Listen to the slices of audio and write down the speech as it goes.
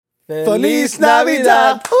Feliz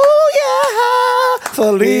Navidad. Oh, yeah.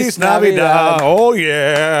 Feliz Navidad. Oh,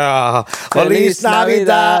 yeah. Feliz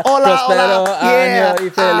Navidad. Hola, hola. Yeah.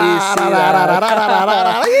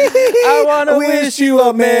 I want to wish you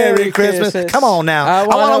a Merry Christmas. Come on now. I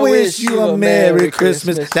want to wish you a Merry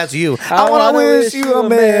Christmas. That's you. I want to wish you a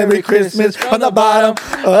Merry Christmas from the bottom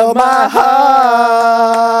of my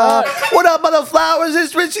heart. What up, mother flowers?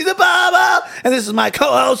 It's Richie the Barber. And this is my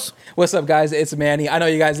co-host. What's up, guys? It's Manny. I know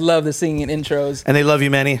you guys love the singing intros. And they love you,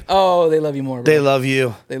 Manny. Oh, they love you more, bro. They love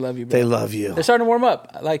you. They love you, bro. They love you. They're starting to warm up.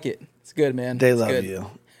 I like it. It's good, man. They love you.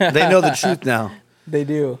 They know the truth now. They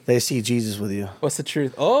do. They see Jesus with you. What's the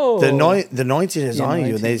truth? Oh. The anointing is on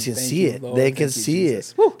you, and they can see it. Lord. They can see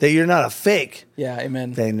it. That you're not a fake. Yeah,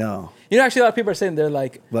 amen. They know. You know, actually, a lot of people are saying they're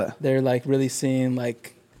like, what? They're like really seeing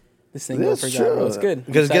like this thing go for true. God. Well, it's good.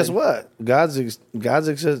 Because guess what? God's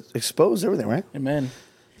exposed everything, right? Amen.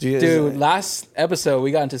 Dude, last episode, we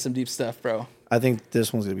got into some deep stuff, bro. I think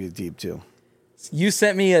this one's going to be deep, too. You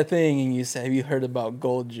sent me a thing, and you said, have you heard about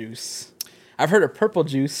gold juice? I've heard of purple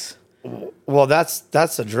juice. Well, that's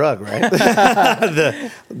a drug, right?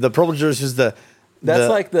 the purple juice is That's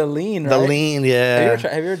like the lean, right? The lean, yeah. Have you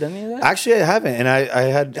ever done any of that? Actually, I haven't, and I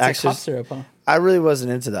had it's access. Like cough syrup, huh? I really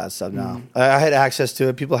wasn't into that stuff. No, I had access to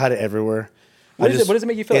it. People had it everywhere. What does it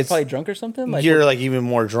make you feel? Like probably drunk or something? Like you're like even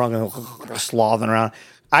more drunk and slothing around.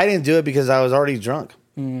 I didn't do it because I was already drunk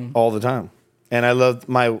all the time, and I loved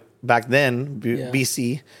back then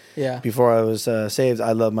BC. Yeah. Before I was saved,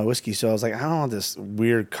 I loved my whiskey, so I was like, I don't want this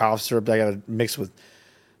weird cough syrup that I got to mix with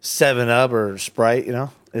 7-Up or Sprite. You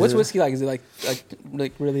know, what's whiskey like? Is it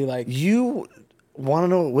like really like? You want to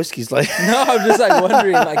know what whiskey's like? No, I'm just like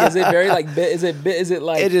wondering. Like, is it very like? Is it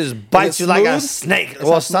like? It just bites you like a snake.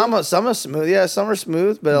 Well, some are smooth. Yeah, some are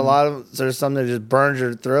smooth, but a lot of there's some that just burns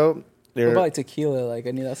your throat. What about like tequila? Like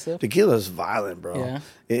any of that stuff? Tequila is violent, bro. Yeah.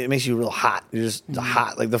 It makes you real hot. You're just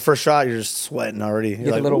hot. Like the first shot, you're just sweating already.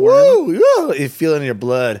 You're like, a little woo! You feel it in your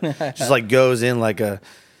blood. Just like goes in like I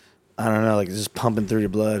don't know, like it's just pumping through your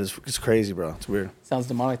blood. It's crazy, bro. It's weird. Sounds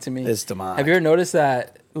demonic to me. It's demonic. Have you ever noticed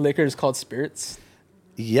that liquor is called spirits?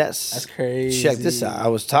 Yes. That's crazy. Check this out. I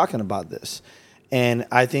was talking about this. And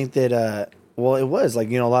I think that well, it was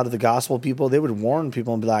like, a lot of the gospel people, they would warn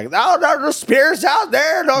people and be like, oh, there's the spirits out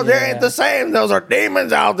there. No, they ain't the same. Those are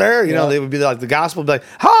demons out there. You know, they would be like, the gospel would be like,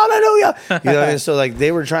 hallelujah. And so like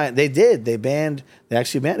they were trying, they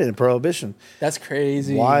actually banned it in Prohibition. That's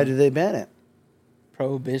crazy. Why did they ban it?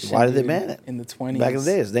 Prohibition. Why did they ban it? In the 20s. Back in the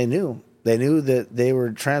days, they knew. They knew that they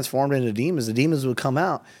were transformed into demons. The demons would come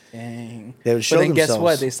out. Dang. They would show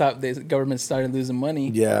themselves. Guess what? The government started losing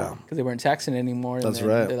money. Yeah. Because they weren't taxing it anymore. And That's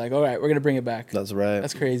right. They're like, all right, we're going to bring it back. That's right.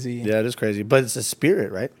 That's crazy. Yeah, it is crazy. But it's a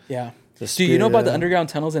spirit, right? Yeah. Do you know about the underground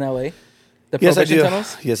tunnels in LA? The Prohibition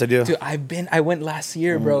tunnels? Yes, I do. Dude, I went last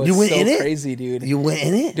year, bro. You went in it? Crazy, dude. You went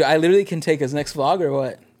in it? Dude, I literally can take us next vlog or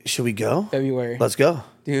what? Should we go? February. Let's go.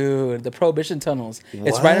 Dude, the Prohibition tunnels. What?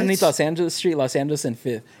 It's right underneath Los Angeles Street, Los Angeles and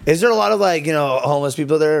 5th. Is there a lot of homeless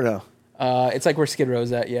people there or no? It's like where Skid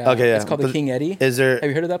Row's at, yeah. Okay, yeah. It's called the King Eddie. Is there? Have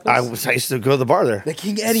you heard of that place? I used to go to the bar there. The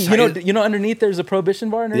King Eddie. You know, underneath there's a Prohibition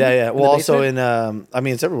bar. Underneath, yeah. Well, also in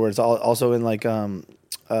it's everywhere. It's also in like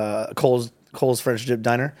Cole's French Dip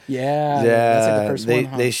Diner. Yeah. That's like the first one.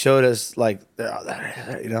 Huh? They showed us like,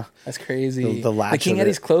 That's crazy. The King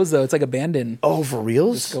Eddie's closed though. It's like abandoned. Oh, for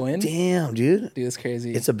reals? Just go in. Damn, dude. Dude, it's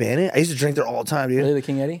crazy. It's abandoned. I used to drink there all the time, dude. Really, the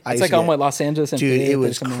King Eddie? It's like on Los Angeles and dude. It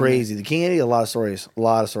was crazy. The King Eddie, a lot of stories.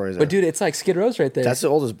 There. But dude, it's like Skid Row's right there. That's the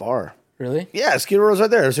oldest bar. Really? Yeah, Skid Row's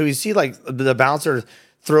right there. So you see like the bouncer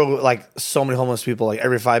throw like so many homeless people like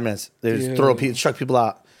every 5 minutes. They just chuck people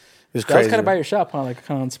out. It was crazy. That was kind of by your shop, huh? Like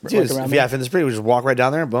kind of around if it's pretty, we just walk right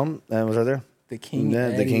down there, boom, and it was right there. The King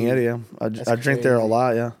Eddie. The King Eddie, yeah. I drink there a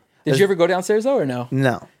lot, yeah. Did you ever go downstairs though, or no?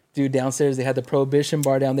 No. Dude, downstairs they had the Prohibition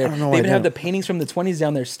bar down there. They even have the paintings from the 20s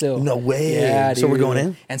down there still. No way. Yeah, dude. So we're going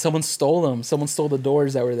in? And someone stole them. Someone stole the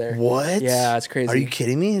doors that were there. What? Yeah, it's crazy. Are you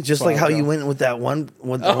kidding me? Just like how you went with that one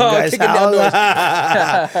guy's kicking house.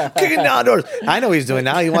 Down doors. Kicking down doors. I know what he's doing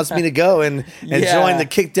now. He wants me to go and join the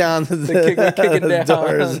kick down kicking down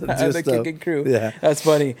doors. The kicking crew. Yeah. That's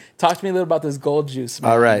funny. Talk to me a little about this gold juice,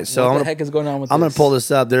 man. All right. So what the heck is going on with this? I'm going to pull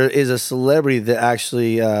this up. There is a celebrity that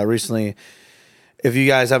actually recently... If you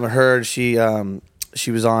guys haven't heard, she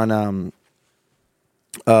was on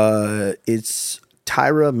it's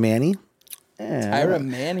Tyra Manny.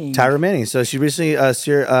 Tyra Manny. So she recently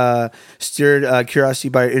stirred curiosity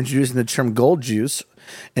by introducing the term gold juice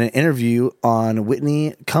in an interview on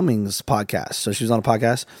Whitney Cummings' podcast. So she was on a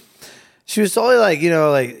podcast. She was totally like,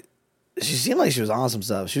 she seemed like she was on some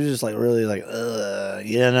stuff. She was just like really like,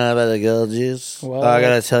 you don't know about the gold juice? I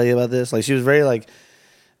gotta tell you about this. Like she was very like,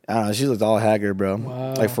 I don't know. She looked all haggard, bro.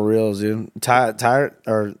 Wow. Like for reals, dude. Tyrene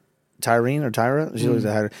or Tyra? She looks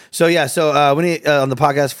haggard. So yeah. So when he on the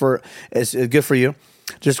podcast it's good for you.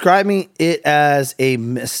 Describing it as a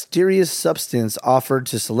mysterious substance offered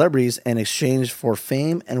to celebrities in exchange for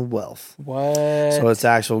fame and wealth. What? So it's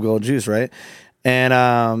actual gold juice, right?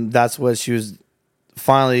 And that's what she was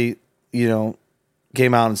finally,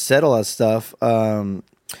 came out and said all that stuff.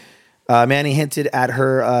 Manny hinted at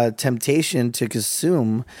her temptation to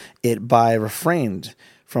consume it by refrained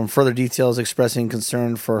from further details, expressing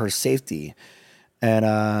concern for her safety.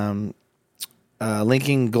 And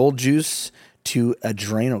linking gold juice to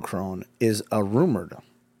adrenochrome is a rumored.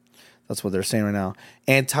 That's what they're saying right now.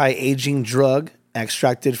 Anti-aging drug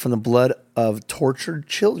extracted from the blood of tortured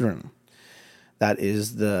children. That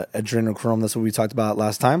is the adrenochrome. That's what we talked about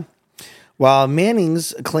last time. While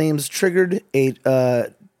Manning's claims triggered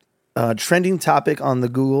a trending topic on the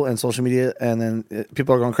Google and social media, and then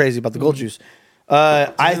people are going crazy about the gold juice.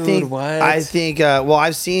 I think. I've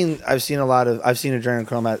seen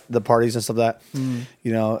adrenochrome at the parties and stuff like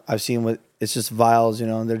that. I've seen it's just vials,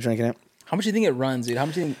 and they're drinking it. How much do you think it runs, dude? How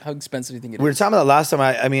expensive do you think it is? We were talking about last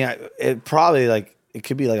time. It probably it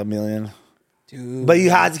could be like $1 million. Dude. But you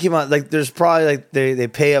have to keep on there's probably they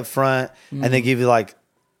pay up front and they give you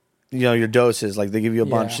your doses, they give you a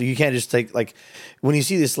bunch. So you can't just take when you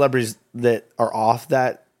see these celebrities that are off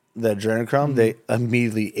the adrenochrome, they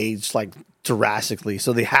immediately age drastically.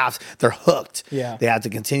 So they're hooked. Yeah. They have to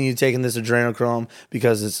continue taking this adrenochrome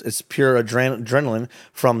because it's pure adrenaline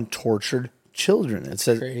from tortured children. It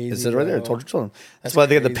says right there, tortured children. That's why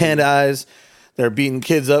they got the panda eyes. They're beating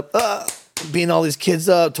kids up, beating all these kids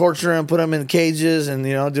up, torturing them, put them in cages, and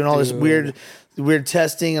doing all this weird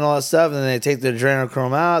testing and all that stuff. And then they take the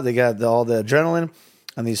adrenochrome out. They got all the adrenaline.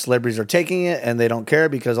 And these celebrities are taking it, and they don't care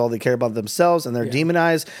because all they care about themselves, and they're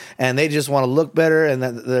demonized, and they just want to look better, and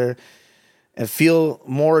and feel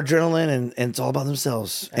more adrenaline, and it's all about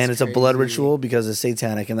themselves. That's crazy. A blood ritual because it's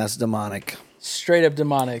satanic, and that's demonic. Straight up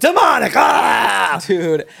demonic. Demonic! Ah!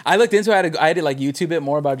 Dude, I looked into it. I had to YouTube it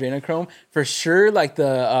more about adrenochrome. For sure,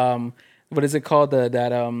 the, what is it called?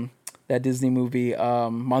 That Disney movie,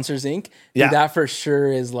 Monsters, Inc. Yeah. Dude, that for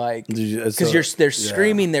sure is because they're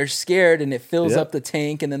screaming, they're scared, and it fills up the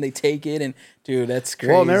tank, and then they take it, and dude, that's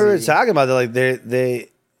crazy. Well, remember we were talking about that, the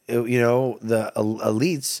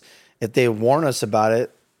elites, if they warn us about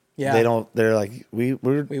it, they don't. They're like, we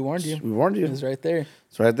warned you. We warned you. It was right there.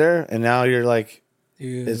 It's right there, and now you're like,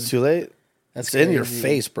 dude, it's too late. That's it's crazy. in your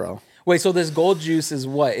face, bro. Wait, so this gold juice is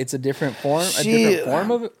what? It's a different form. A different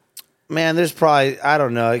form of it. Man, there's probably I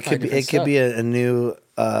don't know. It could be a new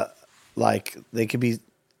they could be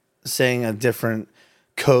saying a different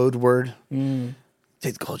code word.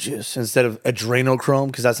 Take the gold juice instead of adrenochrome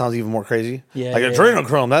because that sounds even more crazy. Yeah,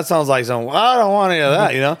 adrenochrome. That sounds like something. I don't want any of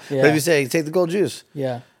that. Yeah. But if you say take the gold juice,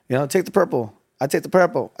 take the purple. I take the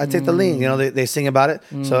purple. I take the lean. They sing about it.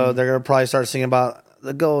 So they're gonna probably start singing about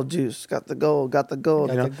the gold juice. Got the gold. Got the gold.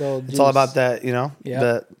 The gold it's juice. all about that.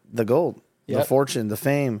 The gold. The fortune, the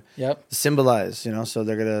fame, the symbolize, so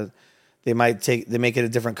they make it a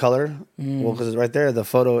different color. Well, because it's right there, the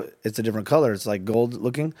photo, it's a different color. It's like gold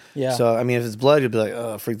looking. Yeah. So, if it's blood, you'd be like,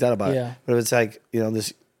 oh, freaked out about it. But if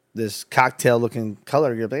it's this cocktail looking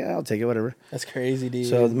color, you're like, I'll take it, whatever. That's crazy, dude.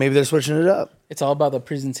 So maybe they're switching it up. It's all about the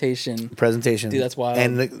presentation. Dude, that's wild.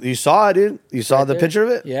 And you saw it, dude. You saw the picture of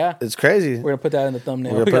it? Yeah. It's crazy. We're going to put that in the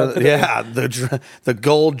thumbnail. The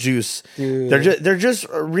gold juice. Dude. They're just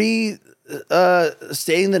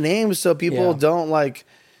stating the name so people don't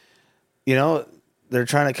they're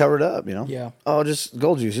trying to cover it up, Oh, just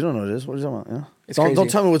gold juice. You don't know what it is. What are you talking about? Don't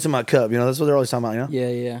tell me what's in my cup. That's what they're always talking about.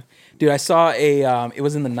 Yeah. Dude, I saw it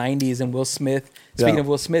was in the 90s, and Will Smith. Speaking of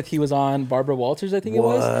Will Smith, he was on Barbara Walters, I think it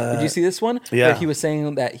was. Did you see this one? Yeah. Where he was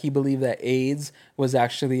saying that he believed that AIDS was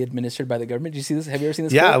actually administered by the government. Did you see this? Have you ever seen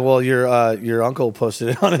this? Yeah, clip? well, your uncle posted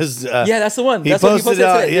it on his. Yeah, that's the one. That's what he posted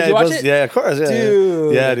today. Did you watch it? Yeah, of course. Yeah,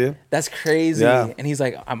 dude. Yeah, dude. That's crazy. Yeah. And he's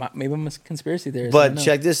like, maybe I'm a conspiracy theorist. But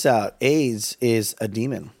check this out. AIDS is a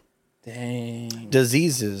demon. Dang.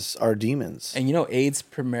 Diseases are demons. And AIDS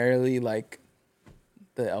primarily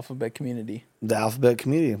the alphabet community. The alphabet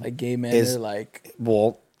community. Like gay men are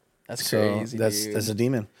that's crazy. That's a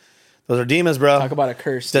demon. Those are demons, bro. Talk about a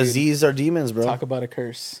curse. Disease are demons, bro. Talk about a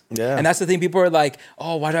curse. Yeah. And that's the thing. People are like,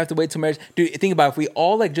 oh, why do I have to wait till marriage? Dude, think about it. If we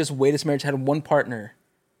all just waited till marriage, had one partner,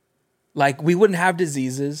 we wouldn't have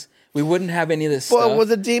diseases. We wouldn't have any of this stuff. Well,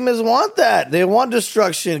 the demons want that. They want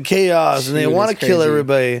destruction, chaos, and they want to kill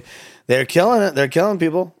everybody. They're killing it. They're killing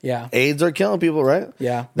people. Yeah. AIDS are killing people, right?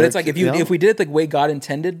 Yeah. But it's like if we did it the way God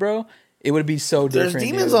intended, bro, it would be so different. There's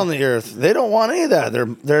demons on the earth. They don't want any of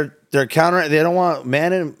that. they're counter. They don't want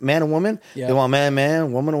man and woman. Yeah. They want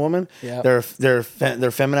man, woman and woman. Yeah. They're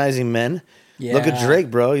feminizing men. Yeah. Look at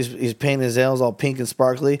Drake, bro. He's painting his nails all pink and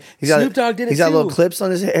sparkly. Snoop Dogg did it He's got too. little clips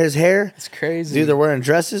on his hair. It's crazy. Dude, they're wearing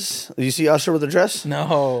dresses. You see Usher with a dress?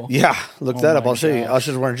 No. Yeah, look that up. my I'll show you. gosh.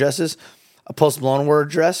 Usher's wearing dresses. A Post Malone wore a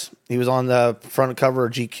dress. He was on the front cover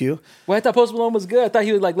of GQ. Well, I thought Post Malone was good. I thought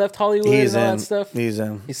he was like left Hollywood He's and all in. that stuff. He's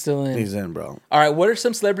in. He's still in. He's in, bro. All right. What are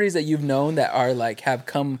some celebrities that you've known that are like have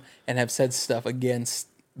come and have said stuff against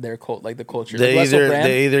their cult, like the culture? Like Russell Brand?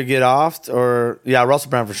 They either get offed or Russell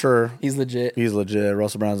Brand for sure. He's legit. He's legit.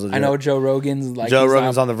 Russell Brand's legit. I know Joe Rogan's like Joe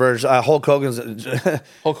Rogan's on the verge. Hulk Hogan's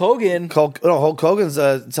Hulk Hogan. Hulk Hogan's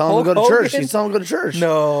telling him Hulk to go to church. Hogan? He's telling him to go to church.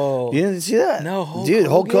 No. You didn't see that? No, Hulk dude.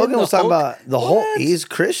 Hulk Hogan, Hogan was the talking Hulk? about the whole. What? He's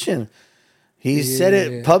Christian. He said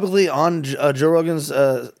it publicly on Joe Rogan's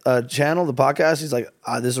channel, the podcast. He's like,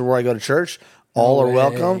 "This is where I go to church. All No are way.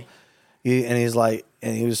 welcome." He's like,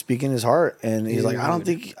 and he was speaking his heart, and he's like, I don't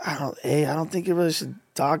think you really should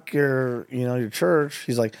talk your church.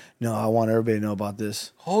 He's like, no, I want everybody to know about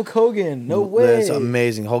this. Hulk Hogan. No way. That's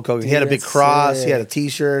amazing. Hulk Hogan. Dude, He had a big that's cross. sick. He had a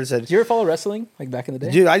T-shirt. Said, Did you ever follow wrestling like back in the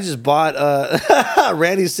day? dude, I just bought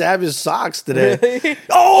Randy Savage's socks today. Really?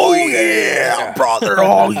 Oh yeah, brother.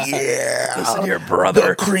 Oh yeah. Listen here, brother.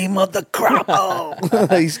 The cream of the crop. Oh.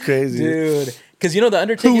 He's crazy, Dude. Because you know the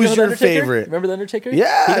Undertaker. Who you was know the your Undertaker? favorite? Remember the Undertaker?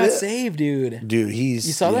 Yeah, he I got did. saved, dude. Dude, he's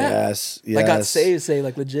You saw that? Yes, Like got saved,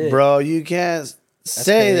 like legit. bro. You can't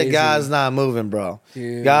say that crazy. God's not moving, bro.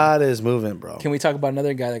 Dude. God is moving, bro. Can we talk about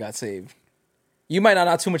another guy that got saved? You might not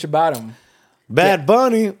know too much about him. Bad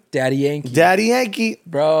Bunny, Daddy Yankee. Daddy Yankee.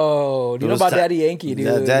 Bro, do you know about Daddy Yankee, dude?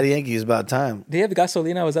 Yeah, Daddy Yankee is about time. Did he have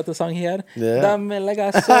Gasolina? Was that the song he had? Yeah. Dame la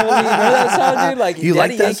gasolina. Remember that song, dude? Like, You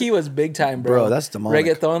Daddy like that? Yankee was big time, bro. Bro, that's demonic.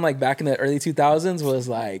 Reggaeton, like, back in the early 2000s was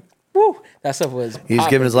like, woo. That stuff was He's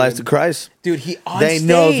popping, giving his life to dude. Christ. Dude, he on They stage,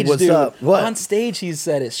 know what's dude. up. What? On stage, he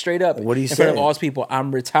said it straight up. What did he in front say? of all his people.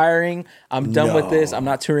 I'm retiring. I'm done with this. No. I'm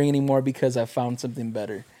not touring anymore because I found something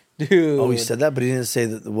better. Dude. Oh, he said that, but he didn't say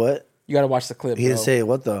that. What? You got to watch the clip, He didn't say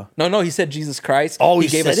what though. No, he said Jesus Christ. Oh, he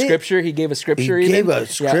he gave a said it? scripture. He gave a scripture. He even. gave a Yeah, a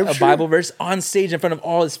scripture? Bible verse on stage in front of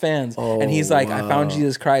all his fans, and he's like, "I found wow.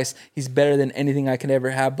 Jesus Christ. He's better than anything I could ever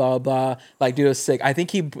have." Blah blah. Like, dude, it was sick. I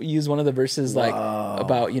think he used one of the verses like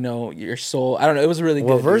about your soul. I don't know. It was really good.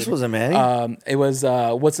 What verse dude. was it, Manny? It was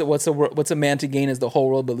what's a man to gain is the whole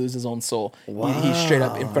world but lose his own soul. He straight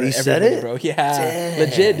up in front He of said everybody, it? bro. Yeah, Dang.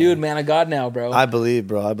 legit, dude. Man of God now, bro. I believe,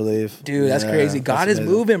 bro. I believe. Dude, that's Yeah, crazy. God that's is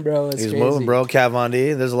amazing. moving, bro. It's He's crazy. moving, bro. Kat Von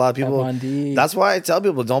D. There's a lot of people. Von D. That's why I tell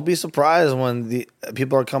people, don't be surprised when the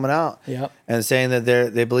people are coming out Yep. and saying that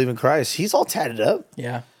they believe in Christ. He's all tatted up,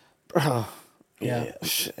 Yeah. bro. Yeah.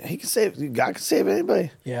 He can save. God can save anybody.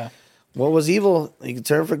 Yeah. What was evil, he can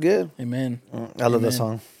turn for good. Amen. I love that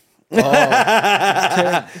song.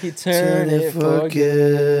 Oh, he turned it for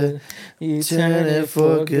good. He turned it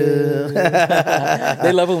for good.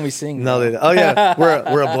 They love it when we sing. No, they. Oh yeah,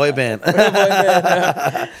 we're a boy band.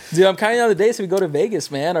 Dude, I'm counting on the days we go to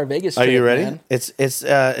Vegas, man. Our Vegas Are trip, you ready? man. It's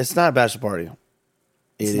not a bachelor party.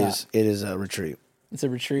 It is a retreat. It's a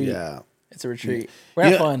retreat. Yeah. It's a retreat. We're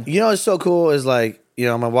having fun. You know what's so cool is like,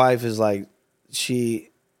 my wife is like, she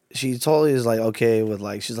totally is like okay with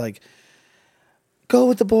like, she's like, go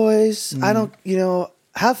with the boys. I don't,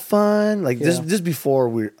 have fun. Like this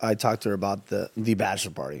before I talked to her about the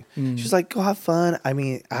bachelor party. She's like, go have fun. I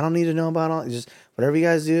mean, I don't need to know about all, just whatever you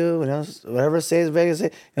guys do, whatever it says in Vegas.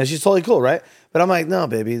 And she's totally cool, right? But I'm like, no,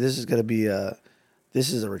 baby, this is gonna be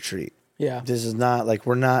this is a retreat. Yeah. This is not like,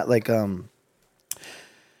 we're not like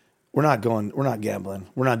we're not gambling.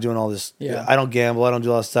 We're not doing all this. Yeah. I don't gamble. I don't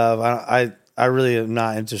do all that stuff. I really am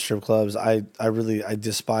not into strip clubs. I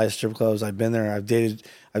despise strip clubs. I've been there. I've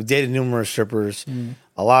dated numerous strippers,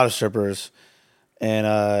 a lot of strippers,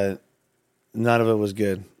 and none of it was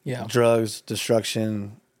good. Yeah. Drugs,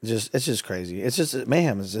 destruction, it's just crazy. It's just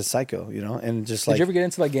mayhem. It's just psycho, and just Did like, you ever get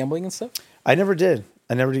into like gambling and stuff? I never did.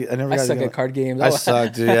 I never got I to suck go. at card games. I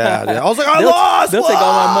sucked, dude. Yeah, dude. I was like, I They'll- lost. they'll take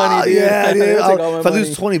all my money, dude. Yeah, dude. They'll take all my If I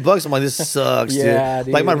lose money. $20, I'm like, this sucks, Yeah,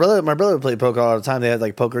 dude. Like my dude. brother played poker all the time. They had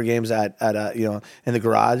like poker games at in the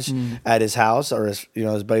garage at his house or his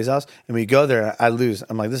buddy's house. And when you go there, I lose.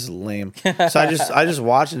 I'm like, this is lame. So I just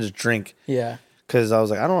watch and just drink. Yeah. Because I was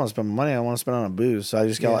like, I don't want to spend my money. I want to spend it on a booze. So I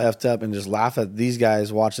just got all effed up and just laugh at these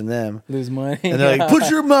guys watching them. Lose money. And they're like, put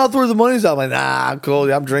your mouth where the money's at. I'm like, nah, I'm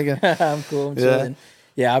cool. I'm drinking. I'm cool. I'm chilling.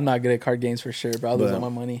 Yeah, I'm not good at card games for sure, but I'll lose all my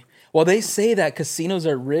money. Well, they say that casinos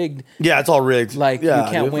are rigged. Yeah, it's all rigged. Like, yeah,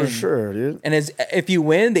 you can't dude, win. for sure, dude. And if you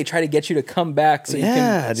win, they try to get you to come back so you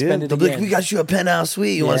can spend it They'll be again. like, we got you a penthouse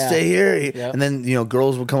suite. You want to Yeah. stay here? Yep. And then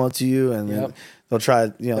girls will come up to you and Yep. they'll try.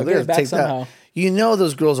 get They'll it back take somehow. that.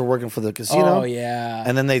 those girls are working for the casino. Oh yeah.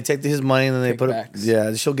 And then they take his money and then they put it. Kickbacks.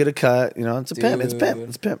 Yeah, she'll get a cut. It's a pimp. It's pimp.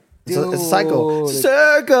 It's pimp. It's a cycle. Dude.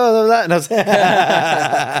 Circle of that. No,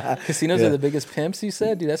 Casinos are the biggest pimps, you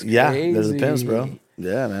said? Dude, that's crazy. yeah, they're the pimps, bro.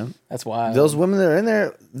 Yeah, man. That's wild. Those women that are in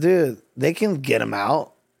there, dude, they can get them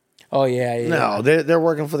out. Oh, yeah. No, they're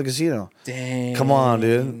working for the casino. Dang. Come on,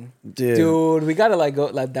 dude. Dude, we gotta go.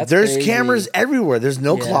 Like, that's There's crazy. cameras everywhere. There's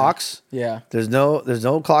no clocks. Yeah. There's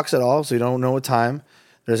no clocks at all, so you don't know what time.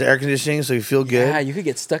 There's air conditioning, so you feel good. Yeah, you could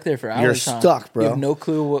get stuck there for hours. You're stuck, bro. You have no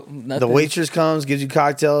clue what. Nothing. The waitress comes, gives you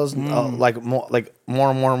cocktails, like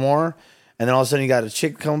more and more, and then all of a sudden you got a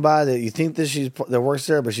chick come by that you think that works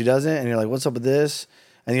there, but she doesn't, and you're like, "What's up with this?"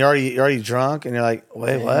 And you're already drunk, and you're like,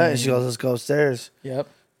 "Wait, what?" And she goes, "Let's go upstairs." Yep.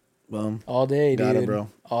 Boom. All day, dude. Got it, bro.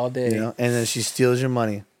 All day. And then she steals your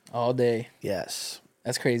money. All day. Yes.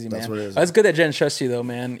 That's crazy, man. That's what it is. It's good that Jen trusts you, though,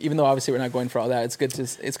 man. Even though obviously we're not going for all that, it's good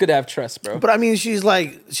to have trust, bro. But I mean, she's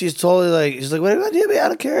totally like, she's like, "What do I do? I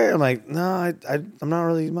don't care." I'm like, "No, I'm not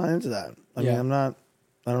really into that. I mean, I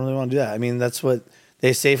don't really want to do that." I mean, that's what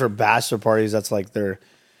they say for bachelor parties. That's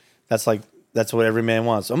what every man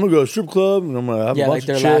wants. I'm gonna go to a strip club and I'm gonna have a bunch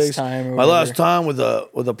of chicks. My last time with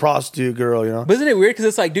a prostitute girl, But isn't it weird? Because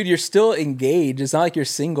it's like, dude, you're still engaged. It's not like you're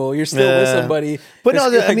single. You're still with somebody. But no,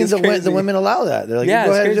 I mean, the women allow that. They're like,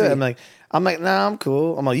 go ahead and do it. I'm like, nah, I'm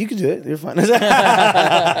cool. I'm like, you can do it. You're fine. That's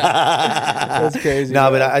crazy.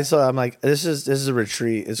 No, but I'm like, this is a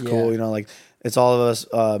retreat. It's cool. Like, it's all of us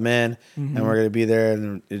men, and we're gonna be there,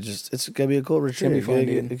 and it's gonna be a cool retreat. It's gonna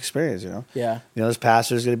be a good experience. Yeah. There's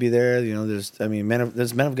pastors gonna be there. There's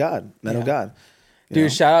men of God, men of God.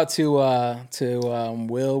 Dude, shout out to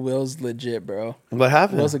Will. Will's legit, bro. What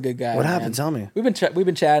happened? Will's a good guy. What happened? Tell me. We've been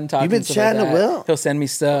chatting, talking. You've been chatting to Will? He'll send me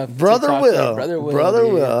stuff. Brother Will. Brother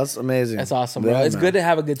Will. That's amazing. That's awesome, bro. It's good to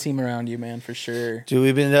have a good team around you, man, for sure. Dude,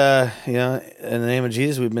 we've been, in the name of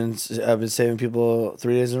Jesus, I've been saving people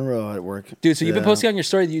 3 days in a row at work. Dude, so you've been posting on your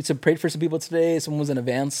story that you prayed for some people today. Someone was in a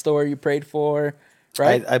van store you prayed for,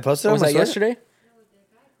 right? I posted on was my that story? yesterday?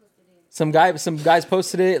 Some guys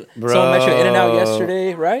posted it. Bro. Someone met you in and out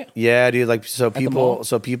yesterday, right? Yeah, dude. Like, so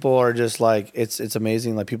people are just like, it's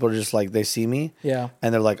amazing. Like, people are just like, they see me, yeah,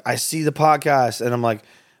 and they're like, I see the podcast, and I'm like,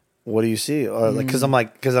 what do you see? Or like, because I'm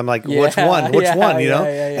like, which one?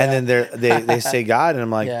 And then they say God, and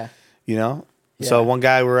I'm like, So one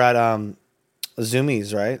guy, we're at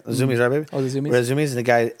Zoomies, right? Zoomies, right, baby? Oh, the Zoomies. We're at Zoomies, and the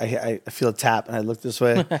guy, I feel a tap, and I look this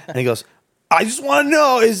way, and he goes, I just want to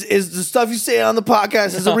know, is the stuff you say on the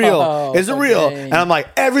podcast, is it real? Is it real? Dang. And I'm like,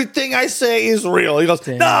 everything I say is real. He goes,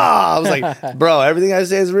 Dang. nah. I was like, bro, everything I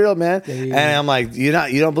say is real, man. Dang. And I'm like, you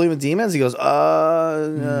don't believe in demons? He goes,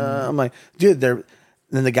 I'm like, dude, then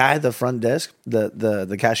the guy at the front desk,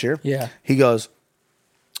 the cashier, he goes,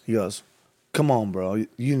 come on, bro,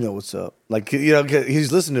 you know what's up. Like,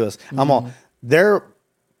 he's listening to us. I'm all, they're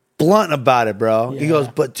blunt about it, bro. He goes,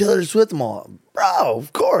 but Taylor Swift them all. Bro,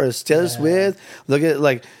 of course. Taylor Swift. Look at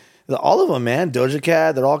all of them, man. Doja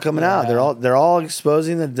Cat, they're all coming out. They're all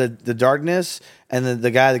exposing the darkness. And then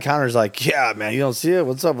the guy at the counter is like, yeah, man, you don't see it?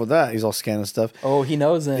 What's up with that? He's all scanning stuff. Oh, he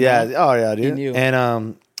knows it. Yeah. Huh? Oh, yeah, dude. He knew. And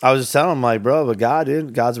I was just telling him, like, bro, but God,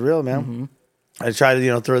 dude, God's real, man. I tried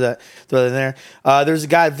to, throw that in there. There's a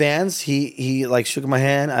guy at Vans. He like shook my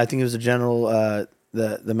hand. I think he was the general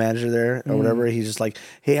the manager there or whatever. He's just like,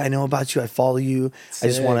 hey, I know about you. I follow you. Sick.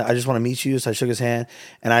 I just want to meet you. So I shook his hand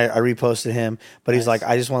and I reposted him. But he's like,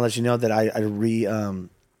 I just want to let you know that I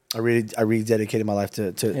rededicated my life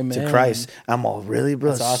to Christ. I'm all, really,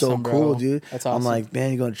 bro? That's awesome, so cool, dude. That's awesome. I'm like,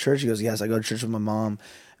 man, you going to church? He goes, yes, I go to church with my mom.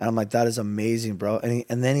 And I'm like, that is amazing, bro.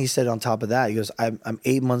 And then he said on top of that, he goes, I'm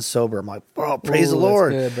 8 months sober. I'm like, bro, praise the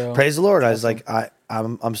Lord. That's good, bro. Praise the Lord. That's awesome. I was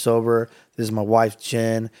like, I'm sober. This is my wife,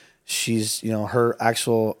 Jen. She's, her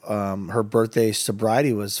actual, her birthday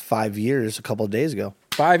sobriety was 5 years a couple of days ago.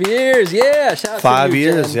 5 years. Yeah. Shout out 5 to you,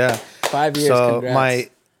 years. Jen. Yeah. 5 years. So congrats.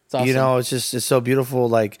 Awesome. it's so beautiful.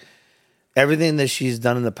 Like everything that she's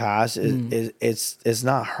done in the past it's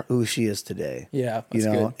not who she is today. Yeah. That's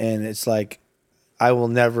good. And it's like, I will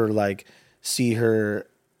never like see her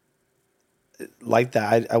like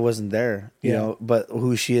that. I wasn't there, you know, but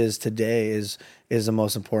who she is today is the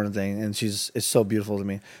most important thing, and it's so beautiful to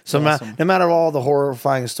me. So awesome. no matter all the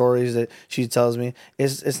horrifying stories that she tells me,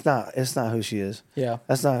 it's not who she is. Yeah,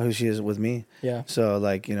 that's not who she is with me. Yeah. So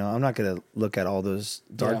like, I'm not gonna look at all those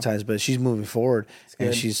dark times, but she's moving forward,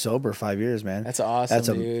 and she's sober 5 years, man. That's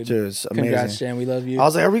awesome, dude. It's amazing. Congrats, Jen. We love you. I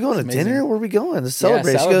was like, are we going to dinner? Where are we going to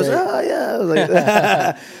celebrate? She goes, oh yeah. I was like,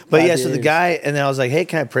 but yeah. So the guy, and then I was like, hey,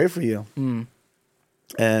 can I pray for you?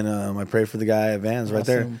 And I prayed for the guy at Vans right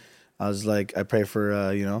there. I was like, I pray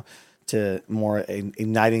for, to more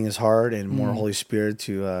igniting his heart and more Holy Spirit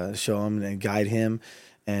to show him and guide him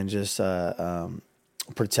and just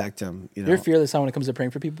protect him. You know, you're fearless when it comes to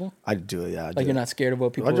praying for people. I do it. Yeah, like you're not scared of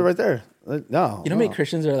what people. I do right there. No, you know, many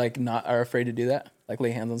Christians are like are afraid to do that, like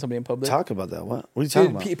lay hands on somebody in public. Talk about that. What are you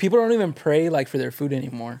talking about? People don't even pray like for their food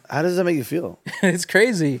anymore. How does that make you feel? It's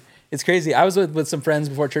crazy. It's crazy. I was with some friends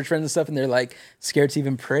before, church friends and stuff, and they're like scared to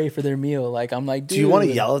even pray for their meal. Like, I'm like, dude. Do you want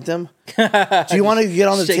to yell at them? Do you want to get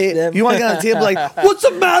on the table? You want to get on the table like, what's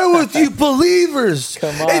the matter with you believers?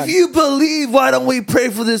 Come on. If you believe, why don't we pray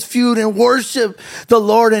for this food and worship the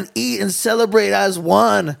Lord and eat and celebrate as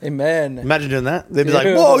one? Amen. Imagine doing that. They'd be like,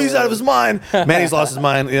 whoa, he's out of his mind. Man, he's lost his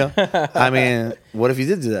mind. Yeah. I mean, what if you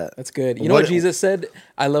did do that? That's good. You know what Jesus said?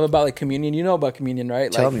 I love about like communion. You know about communion,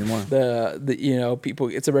 right? Tell like me more. The you know, people,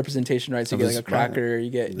 it's a representation, right? So you get like a cracker. You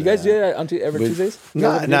guys do that on every Tuesdays?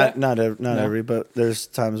 Not every, but there's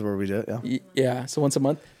times where we do it. Yeah. Yeah. So once a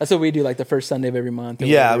month. That's what we do, like the first Sunday of every month.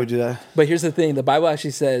 Yeah, we do that. But here's the thing: the Bible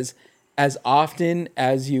actually says, as often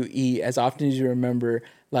as you eat, as often as you remember,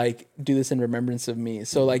 like do this in remembrance of me.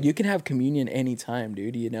 So like you can have communion anytime,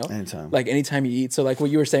 dude. You know, like anytime you eat. So like what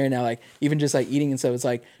you were saying now, like even just like eating and stuff, it's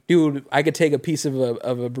like, dude, I could take a piece of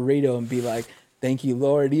a burrito and be like, thank you,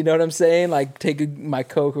 Lord. You know what I'm saying? Like take my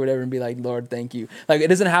Coke or whatever and be like, Lord, thank you. Like it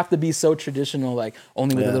doesn't have to be so traditional, like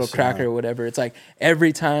only with a little cracker or whatever. It's like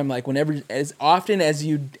every time, like whenever, as often as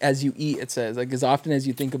you eat, it says, like as often as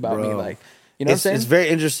you think about me, like, you know what I'm saying? It's very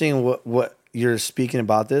interesting what you're speaking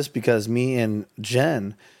about this, because me and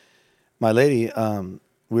Jen, my lady,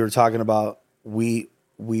 we were talking about, we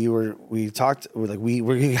have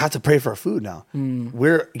to pray for our food now.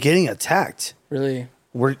 We're getting attacked. Really?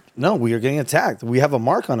 We are getting attacked. We have a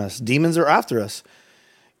mark on us. Demons are after us.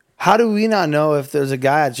 How do we not know if there's a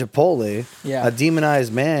guy at Chipotle, a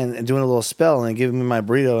demonized man, and doing a little spell and giving me my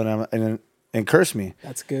burrito and curse me?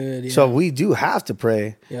 That's good. Yeah. So we do have to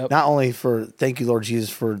pray, Yep. not only for thank you, Lord Jesus,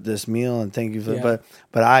 for this meal, and thank you for,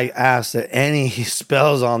 but I ask that any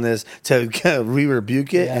spells on this we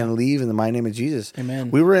rebuke it and leave in the mighty name of Jesus.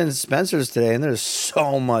 Amen. We were in Spencer's today, and there's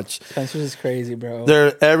so much. Spencer's is crazy, bro.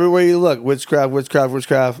 They're everywhere you look.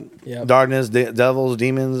 Witchcraft, Yep. darkness, devils,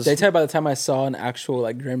 demons. Did I tell you by the time I saw an actual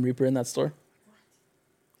like Grim Reaper in that store?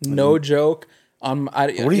 No joke. What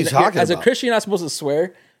are you talking about? As a Christian, you're not supposed to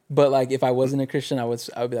swear. But like, if I wasn't a Christian, I would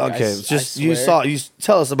be like, okay, you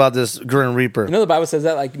tell us about this Grim Reaper. You know, the Bible says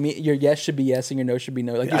that like your yes should be yes and your no should be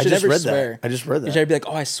no. Like you should never swear. I just read that. You should be like,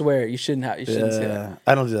 oh, I swear. You shouldn't say that.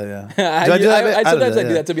 I don't do that. Yeah. Sometimes I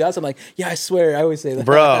do that. To be honest, I'm like, yeah, I swear. I always say that.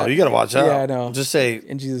 Bro, you gotta watch out. Yeah, I know. Just say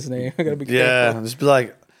in Jesus' name. I gotta be careful. Yeah, just be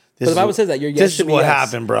like. But the Bible says that your yes should be yes. This is what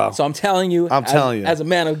happened, bro. So I'm telling you, as a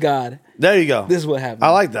man of God. There you go. This is what happened. I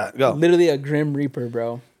like that. Go. Literally a Grim Reaper,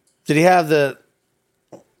 bro. Did he have the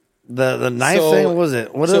knife thing? What was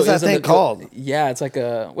it? What is that thing called? Yeah, it's like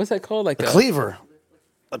what's that called? Like a cleaver.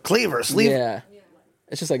 A cleaver. Sleeve. Yeah.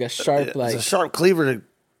 It's just like a sharp, it's a sharp cleaver to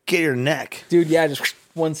get your neck. Dude, yeah, just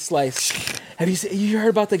one slice. Have you heard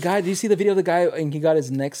about the guy? Did you see the video of the guy and he got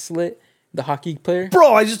his neck slit? The hockey player?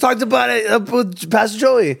 Bro, I just talked about it with Pastor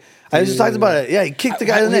Joey. I just talked about it. Yeah, he kicked the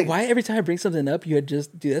guy in the neck. Why every time I bring something up, you had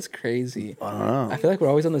just... Dude, that's crazy. I don't know. I feel like we're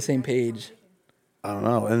always on the same page. I don't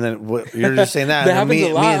know. And then you're just saying that. That happens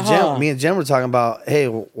a lot, me and Jen were talking about, hey,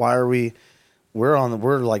 why are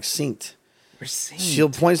we're like synced. We're synced. She'll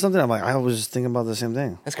point something. I'm like, I was just thinking about the same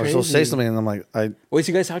thing. That's crazy. Or she'll say something, and I'm like, wait,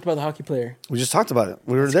 so you guys talked about the hockey player? We just talked about it.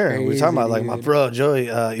 We were there. Crazy, we were talking about like my bro Joey.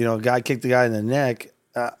 Guy kicked the guy in the neck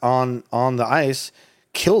on the ice,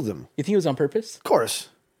 killed him. You think it was on purpose? Of course.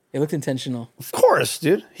 It looked intentional. Of course,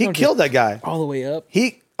 dude. He killed that guy all the way up.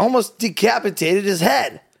 He almost decapitated his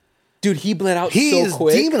head. Dude, he bled out so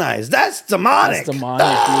quick. He's demonized. That's demonic. That's demonic,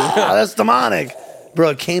 dude. That's demonic. Bro,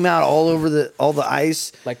 it came out all over all the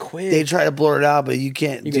ice. Like quick. They try to blur it out, but you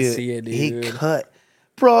can't do it. You can see it, dude. He cut.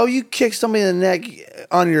 Bro, you kick somebody in the neck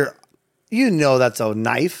on your... You know that's a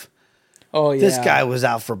knife. Oh, yeah. This guy was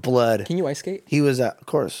out for blood. Can you ice skate? He was out. Of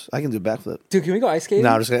course. I can do backflip. Dude, can we go ice skating?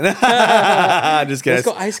 No, I'm just kidding. I'm just kidding. Let's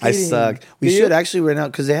go ice skating. I suck. We should actually right now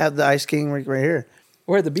because they have the ice skating rink right here.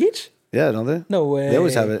 Where, at the beach? Yeah, don't they? No way. They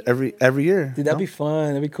always have it every year. Dude, that'd be fun.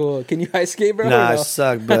 That'd be cool. Can you ice skate, bro? Nah, I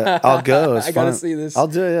suck, but I'll go. It's I gotta see this. I'll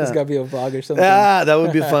do it, yeah. It's gotta be a vlog or something. Yeah, that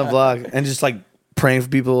would be a fun vlog. And just like praying for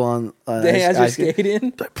people on as you're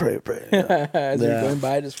skating? Like, pray. Yeah. As you're going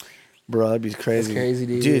by, just... Bro, that'd be crazy. That's crazy,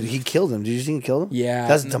 dude. Dude, he killed him. Did you see he killed him? Yeah.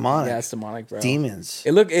 That's demonic. Yeah, it's demonic, bro. Demons.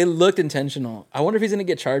 It looked intentional. I wonder if he's gonna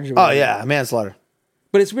get charged. Oh yeah, manslaughter.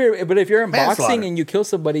 But it's weird. But if you're in boxing and you kill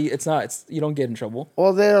somebody, you don't get in trouble.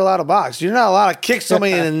 Well, they're allowed to box. You're not allowed to kick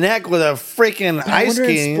somebody in the neck with a freaking ice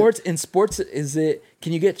skating. In sports,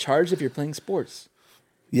 can you get charged if you're playing sports?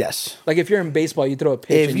 Yes. Like if you're in baseball, you throw a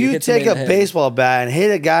pitch. If you take a baseball bat and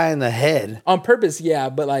hit a guy in the head on purpose, yeah,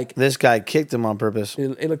 but like this guy kicked him on purpose.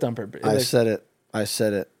 It looked on purpose. I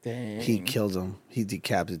said it. Dang. He killed him. He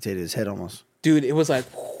decapitated his head almost. Dude, it was like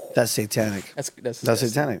that's satanic. That's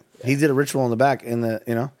satanic. Yeah. He did a ritual in the back in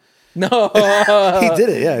the No, he did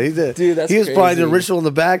it. Yeah, he did. Dude, that's he was crazy. probably doing a ritual in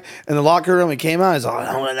the back in the locker room. He came out. He's like,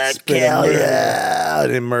 "I'm gonna kill you." I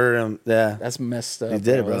didn't murder him. Yeah, that's messed up. He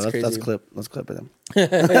did it, bro. That's a clip. Let's clip it.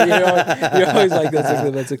 You're always like, that's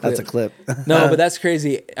a clip. That's a clip. No, but that's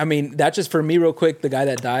crazy. I mean, that's just for me, real quick. The guy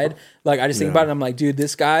that died, like, I just think about it. And I'm like, dude,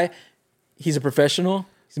 this guy, he's a professional.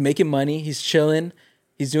 He's making money. He's chilling.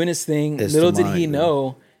 He's doing his thing. Little did he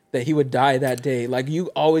know that he would die that day. Like, you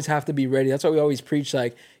always have to be ready. That's why we always preach,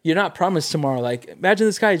 like, you're not promised tomorrow. Like, imagine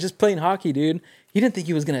this guy just playing hockey, dude. He didn't think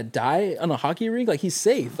he was gonna die on a hockey rink. Like, he's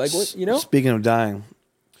safe. Like, what, Speaking of dying,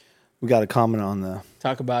 we got a comment on the.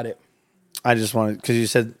 Talk about it. I just wanted, because you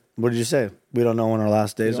said, what did you say? We don't know when our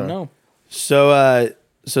last days are. No. So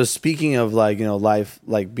speaking of, like, life,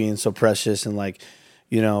 like, being so precious and, like,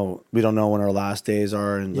 we don't know when our last days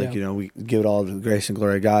are, and like we give it all to the grace and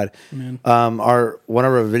glory of God. Amen. One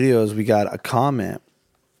of our videos, we got a comment,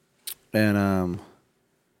 and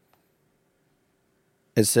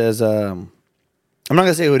it says, I'm not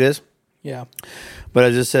gonna say who it is, but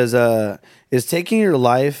it just says, is taking your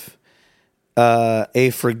life a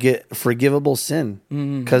forgivable sin?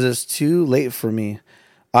 Because it's too late for me.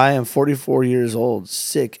 I am 44 years old,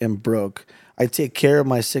 sick and broke. I take care of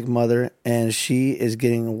my sick mother, and she is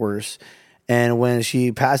getting worse. And when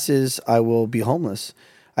she passes, I will be homeless.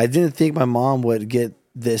 I didn't think my mom would get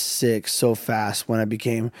this sick so fast when I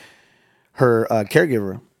became her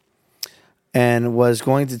caregiver and was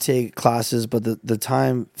going to take classes, but the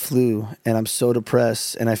time flew, and I'm so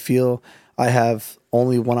depressed, and I feel I have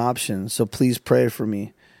only one option. So please pray for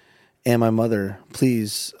me and my mother.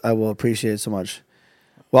 Please, I will appreciate it so much.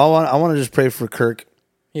 Well, I want to just pray for Kirk.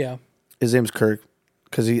 Yeah. His name's Kirk,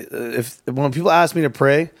 because when people ask me to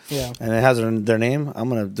pray, and it has their name, I'm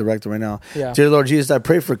gonna direct it right now. Yeah. Dear Lord Jesus, I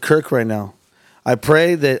pray for Kirk right now. I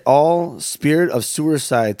pray that all spirit of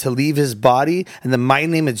suicide to leave his body in the mighty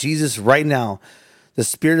name of Jesus right now. The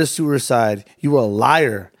spirit of suicide, you are a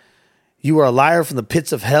liar. You are a liar from the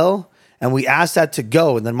pits of hell, and we ask that to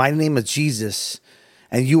go in the mighty name of Jesus.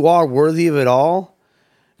 And you are worthy of it all,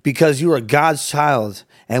 because you are God's child.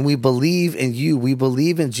 And we believe in you. We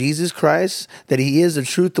believe in Jesus Christ, that he is the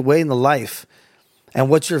truth, the way, and the life. And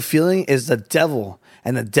what you're feeling is the devil.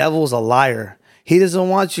 And the devil is a liar. He doesn't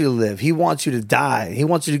want you to live. He wants you to die. He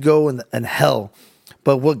wants you to go in hell.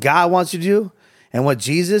 But what God wants you to do, and what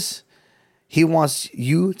Jesus, he wants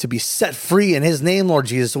you to be set free in his name, Lord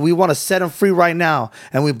Jesus. So we want to set him free right now.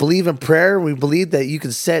 And we believe in prayer. We believe that you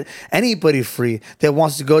can set anybody free that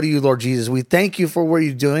wants to go to you, Lord Jesus. We thank you for what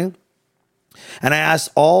you're doing. And I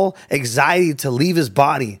ask all anxiety to leave his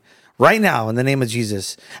body right now in the name of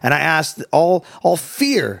Jesus. And I ask all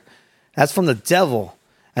fear, that's from the devil.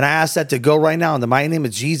 And I ask that to go right now in the mighty name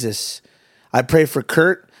of Jesus. I pray for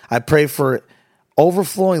Kurt. I pray for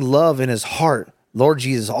overflowing love in his heart. Lord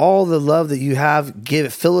Jesus, all the love that you have, give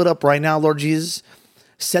it, fill it up right now, Lord Jesus.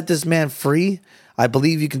 Set this man free. I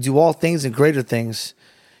believe you can do all things and greater things.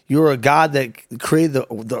 You are a God that created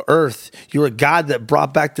the earth. You are a God that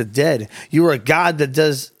brought back the dead. You are a God that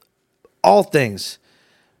does all things.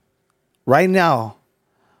 Right now,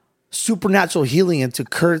 supernatural healing into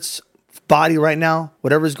Kurt's body right now.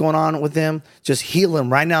 Whatever's going on with him, just heal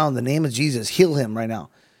him right now in the name of Jesus. Heal him right now.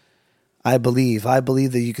 I believe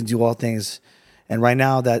that you can do all things. And right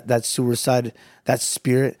now, that suicide, that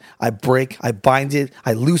spirit, I break, I bind it,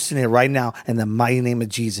 I loosen it right now in the mighty name of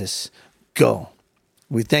Jesus. Go.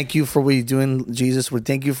 We thank you for what you're doing, Jesus. We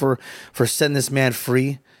thank you for setting this man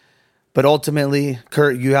free. But ultimately,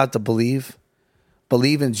 Kurt, you have to believe.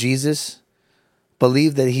 Believe in Jesus.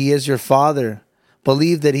 Believe that he is your father.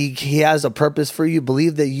 Believe that he has a purpose for you.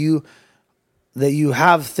 Believe that you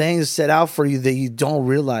have things set out for you that you don't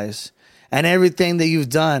realize. And everything that you've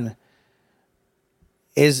done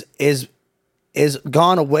is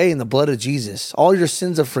gone away in the blood of Jesus. All your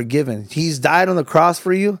sins are forgiven. He's died on the cross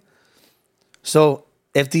for you. So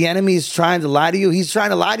if the enemy is trying to lie to you, he's trying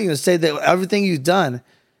to lie to you and say that everything you've done,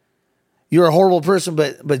 you're a horrible person,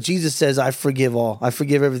 but Jesus says, I forgive all. I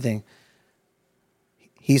forgive everything.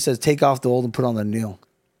 He says, take off the old and put on the new.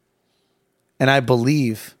 And I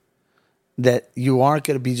believe that you aren't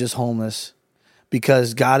going to be just homeless,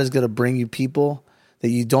 because God is going to bring you people that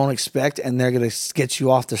you don't expect, and they're going to get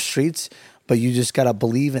you off the streets. But you just got to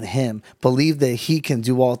believe in him. Believe that he can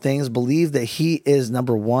do all things. Believe that he is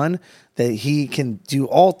number one, that he can do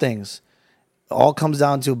all things. It all comes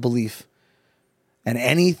down to belief. And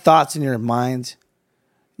any thoughts in your mind,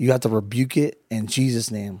 you have to rebuke it in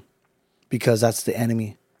Jesus' name, because that's the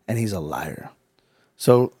enemy and he's a liar.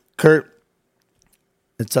 So, Kurt,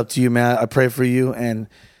 it's up to you, man. I pray for you, and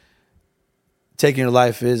taking your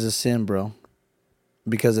life is a sin, bro,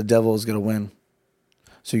 because the devil is going to win.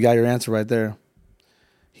 So you got your answer right there.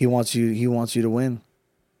 He wants you to win.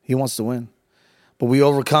 He wants to win. But we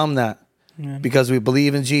overcome that. Amen. Because we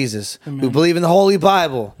believe in Jesus. Amen. We believe in the Holy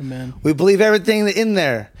Bible. Amen. We believe everything in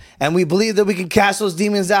there. And we believe that we can cast those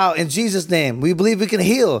demons out in Jesus' name. We believe we can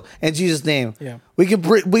heal in Jesus' name. Yeah.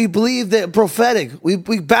 We believe that prophetic. We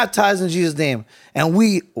baptize in Jesus' name. And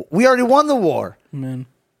we already won the war. Amen.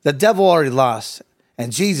 The devil already lost.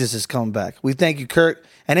 And Jesus is coming back. We thank you, Kurt.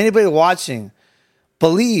 And anybody watching,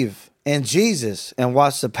 believe in Jesus and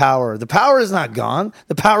watch the power. The power is not gone.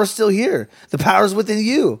 The power is still here. The power is within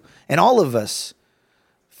you. And all of us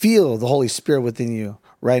feel the Holy Spirit within you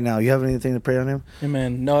right now. You have anything to pray on him?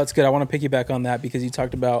 Amen. No, that's good. I want to piggyback on that because you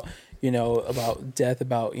talked about, about death,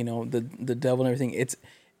 about, the devil and everything. It's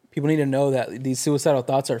people need to know that these suicidal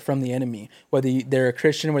thoughts are from the enemy. Whether they're a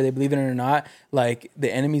Christian, whether they believe in it or not, like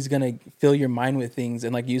the enemy's going to fill your mind with things.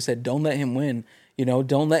 And like you said, don't let him win.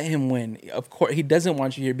 Don't let him win. Of course, he doesn't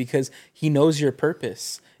want you here because he knows your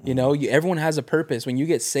purpose. Everyone has a purpose. When you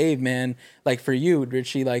get saved, man, like for you,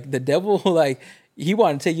 Richie, like the devil, like he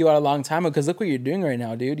wanted to take you out a long time ago because look what you're doing right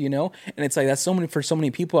now, dude, And it's like, that's for so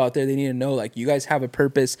many people out there, they need to know, like, you guys have a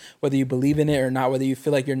purpose, whether you believe in it or not, whether you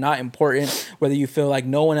feel like you're not important, whether you feel like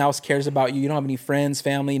no one else cares about you, you don't have any friends,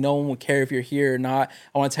 family, no one will care if you're here or not.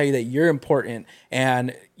 I want to tell you that you're important.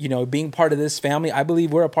 And, being part of this family, I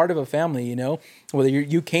believe we're a part of a family, Whether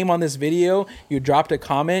you came on this video, you dropped a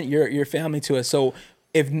comment, you're family to us. So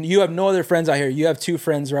if you have no other friends out here, you have two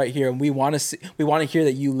friends right here, and we want to hear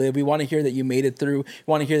that you live. We want to hear that you made it through. We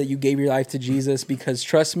want to hear that you gave your life to Jesus, because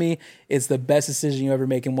trust me, it's the best decision you ever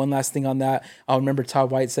make. And one last thing on that, I'll remember Todd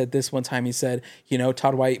White said this one time. He said,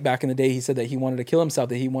 Todd White back in the day, he said that he wanted to kill himself,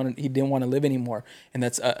 that he didn't want to live anymore, and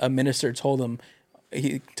that's a minister told him.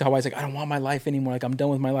 Todd White's like, I don't want my life anymore. Like, I'm done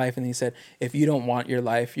with my life. And he said, if you don't want your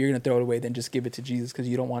life, you're going to throw it away, then just give it to Jesus because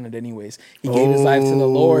you don't want it anyways. He gave his life to the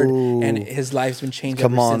Lord, and his life's been changed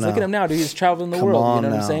ever since. Look at him now, dude. He's traveling the world. You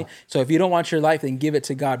know what I'm saying? So if you don't want your life, then give it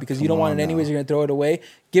to God because you don't want it anyways. You're going to throw it away.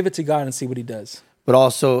 Give it to God and see what he does. But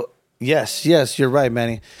also, yes, you're right,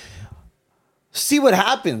 Manny. See what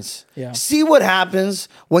happens. Yeah. See what happens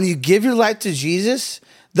when you give your life to Jesus.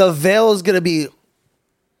 The veil is going to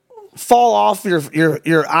fall off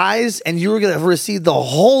your eyes, and you're going to receive the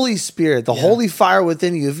Holy Spirit, the Holy fire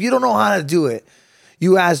within you. If you don't know how to do it,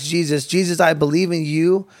 you ask Jesus. Jesus, I believe in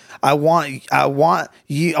you. I want you. I want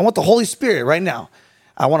the Holy Spirit right now.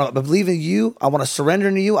 I want to believe in you. I want to surrender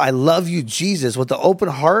to you. I love you, Jesus, with the open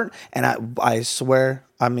heart. And I swear,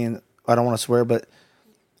 I don't want to swear, but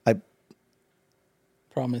I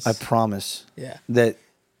promise that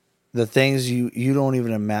the things you don't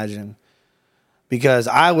even imagine. Because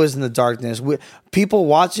I was in the darkness. People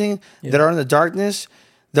watching that are in the darkness,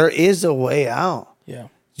 there is a way out. Yeah,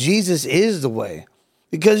 Jesus is the way.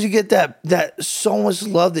 Because you get that so much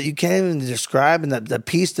love that you can't even describe, and that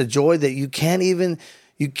peace, the joy that you can't even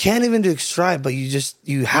describe, but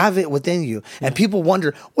you have it within you. Yeah. And people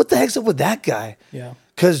wonder, what the heck's up with that guy? Yeah,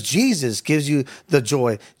 because Jesus gives you the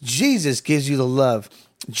joy. Jesus gives you the love.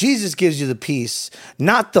 Jesus gives you the peace,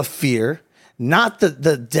 not the fear. Not the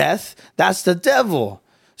death, that's the devil.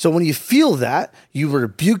 So when you feel that, you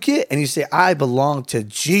rebuke it and you say, I belong to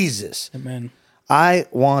Jesus. Amen. I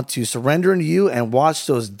want to surrender to you and watch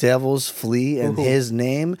those devils flee in his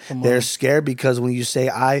name. They're scared because when you say,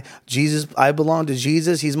 I belong to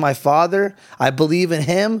Jesus, he's my father, I believe in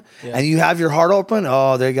him, and you have your heart open,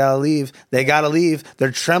 they gotta leave. They gotta leave.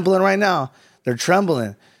 They're trembling right now. They're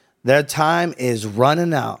trembling. Their time is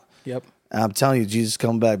running out. Yep. I'm telling you, Jesus is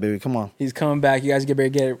coming back, baby. Come on. He's coming back. You guys get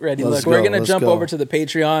ready. Look, we're going to jump over to the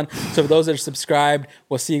Patreon. So for those that are subscribed,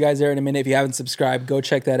 we'll see you guys there in a minute. If you haven't subscribed, go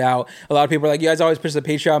check that out. A lot of people are like, you guys always push the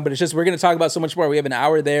Patreon, but it's just, we're going to talk about so much more. We have an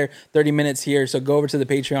hour there, 30 minutes here. So go over to the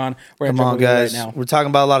Patreon. We're going to jump over right now. We're talking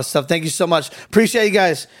about a lot of stuff. Thank you so much. Appreciate you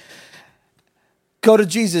guys. Go to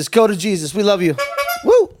Jesus. Go to Jesus. We love you.